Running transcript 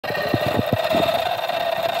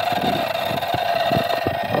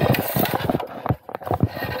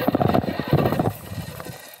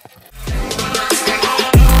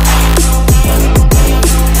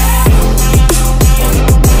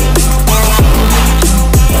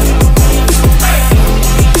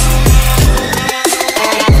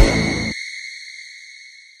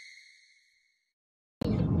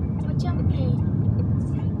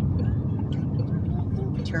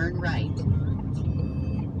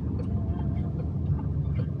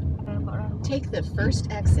Take the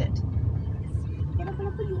first exit.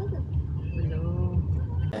 Belum.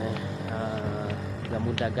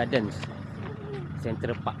 Gamuda Gardens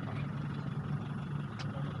Central Park.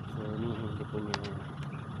 So ni dia punya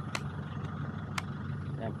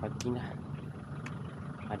dan parking lah.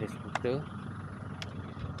 Ada skuter.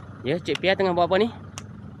 Ya, Cik Pia tengah buat apa ni?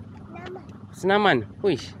 Senaman.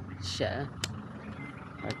 Uish, syak lah.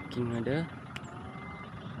 Parking ada.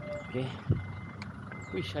 Okey.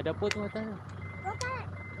 Uish, ada apa tu atas? Roket.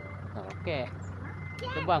 Roket.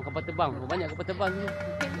 Terbang, kapal terbang. Banyak kapal terbang ni.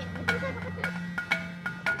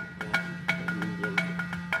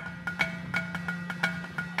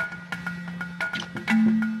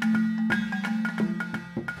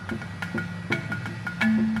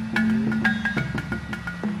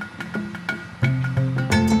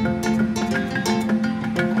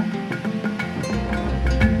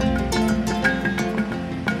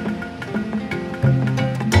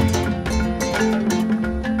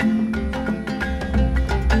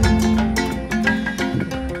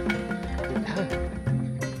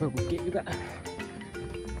 Bukit juga.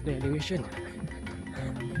 Ada elevation.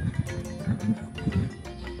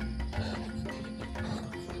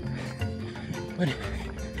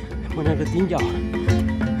 Mana ada tinjau. 1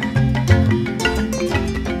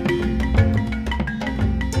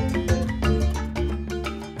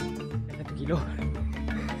 kilo.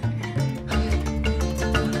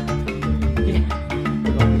 Okey.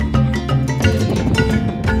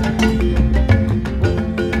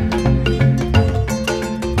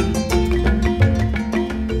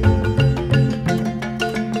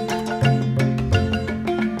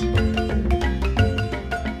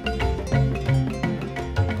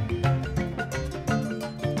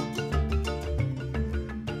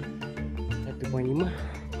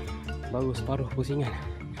 Baru separuh pusingan.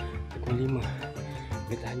 1.5.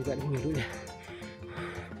 Dia tahan juga ni duduk dia.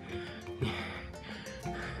 Ni.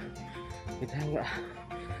 Dia tahan juga.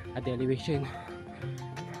 Ada elevation.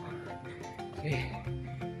 Okey.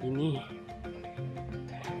 Ini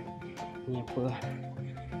apa?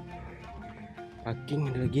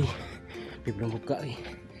 Parking ada lagi. Dia belum buka ni.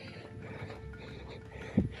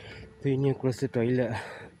 Tu ini aku rasa toilet.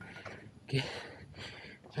 Okey.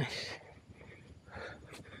 Nice.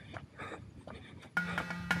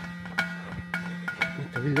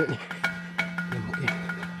 Toilet ni. Okey.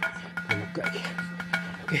 Dia buka lagi.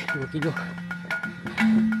 Okey, 2 kilo.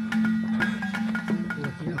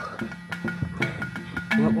 2 kilo.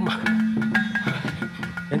 Tengok rumah.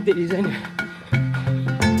 Cantik design dia.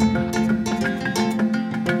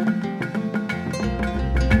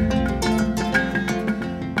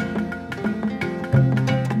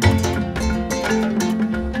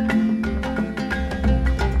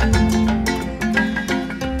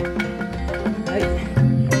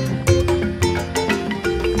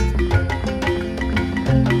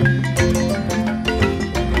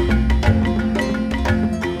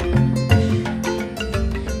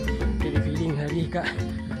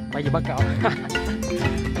 Baju bakar.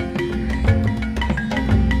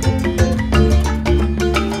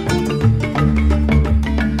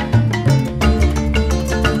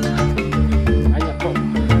 Banyak kok.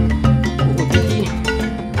 Buku tinggi.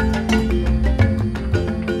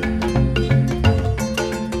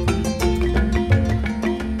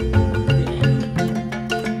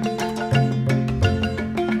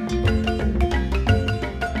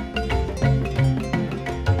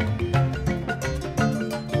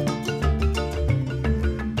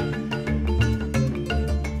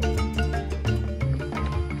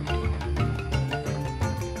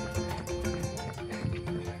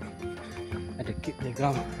 Ada kit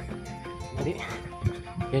playground. Jadi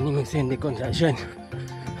yang ni mesin di construction.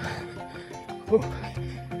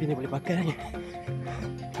 Ini boleh pakai ni.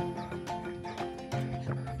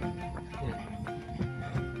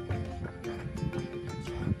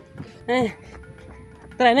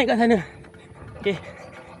 Try naik kat sana. Okey.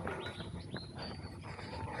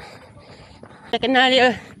 Saya kenal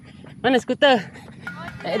dia. Mana skuter?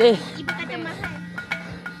 Tak ada. Ibu kata mahal.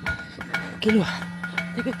 Kilo.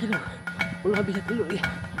 3 kilo. Belum habis 1 kilo lagi.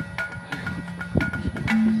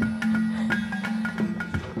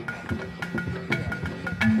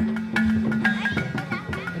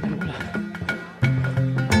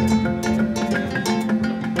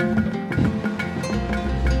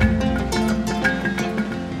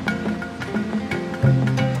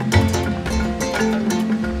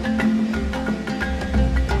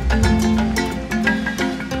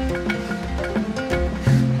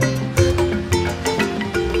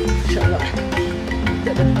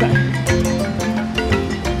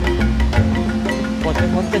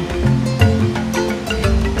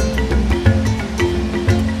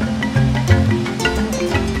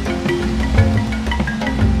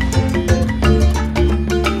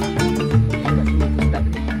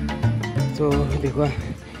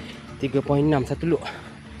 3.6 satu loop.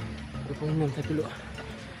 3.6 satu loop.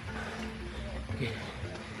 Okey.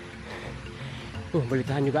 Boleh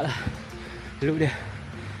tahan jugalah. Loop dia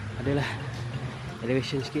adalah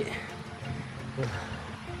elevation sikit.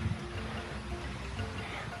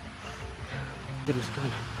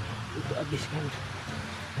 Teruskan untuk habiskan.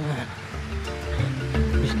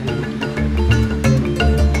 Habiskan lagi.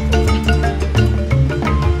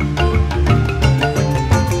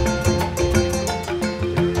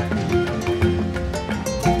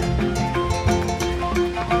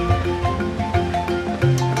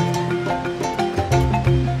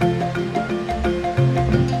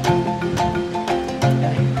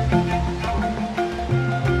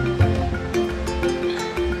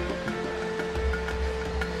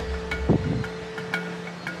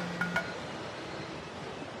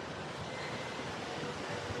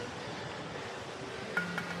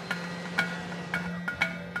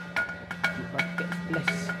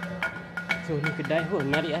 So ni kedai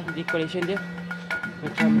pun menarik lah, decoration dia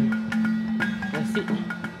macam klasik.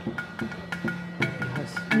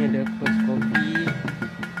 Khas ni ada first coffee.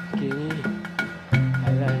 Okay ni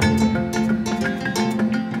halal.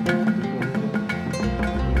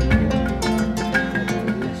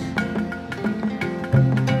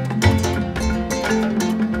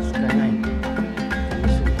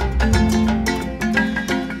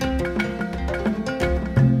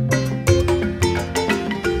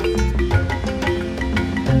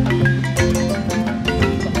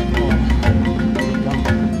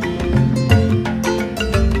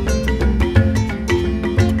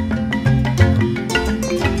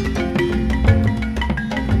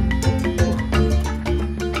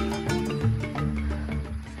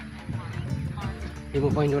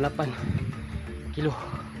 Kilo.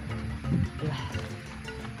 Okeylah.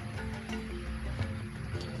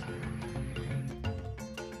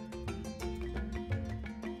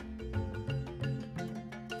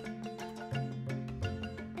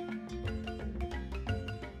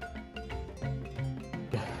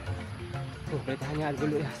 Boleh tahan harga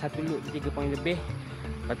loop lah. Satu loop 3 poin lebih.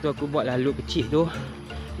 Lepas tu aku buat lah loop kecil tu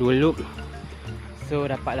 2 loop. So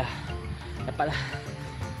dapatlah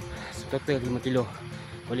total 5 kilo.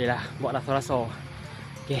 Boleh lah buat rasa-rasa.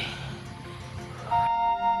 Okay.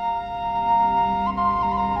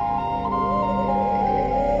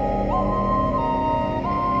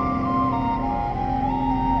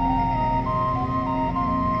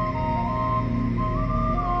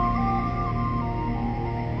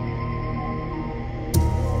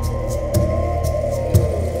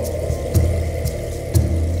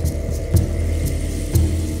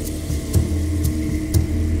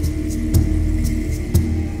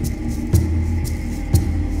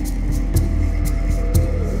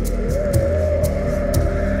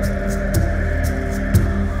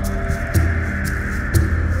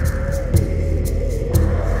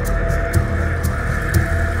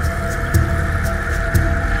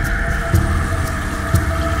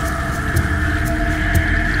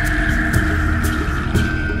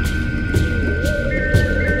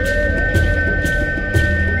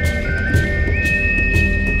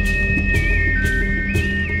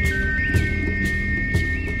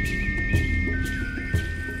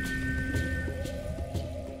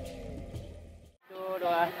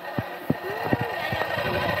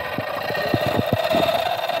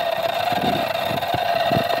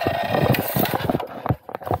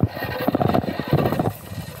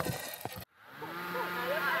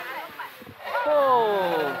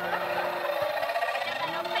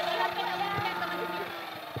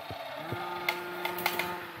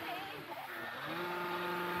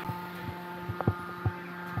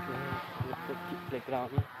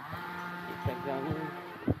 Playground ni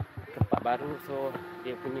tempat baru, so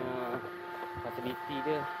dia punya fasiliti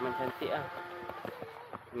dia memang cantik lah,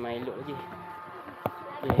 memang elok lagi.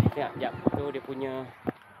 Okay, tengok sekejap tu dia punya,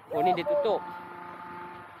 oh ni dia tutup.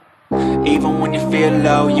 Even when you feel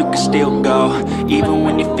low, you can still go. Even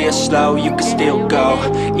when you feel slow, you can still go.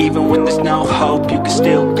 Even when there's no hope, you can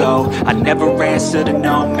still go. I never answer to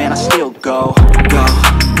no, man, I still go. Go,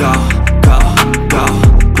 go, go, go,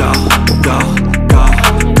 go, go, go,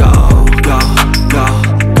 go, go, go,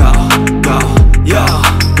 go, go, yo,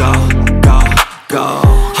 go, go, go.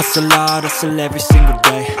 Hustle hard, hustle every single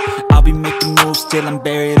day. I'll be making moves till I'm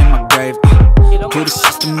buried in my grave. To the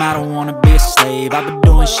system, I don't wanna be a slave. I've been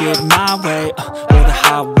doing shit my way, or the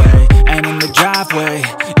highway. And in the driveway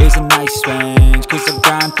is a nice range. Cause I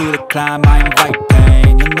grind through the climb, I invite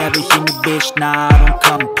pain. You'll never hear me, bitch, nah, I don't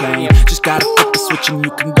complain. Just gotta flip the switch and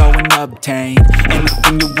you can go and obtain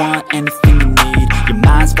anything you want, anything you need. Your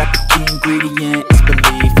mind's got the key ingredient, it's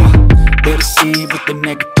belief. They deceive with the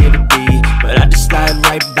negativity.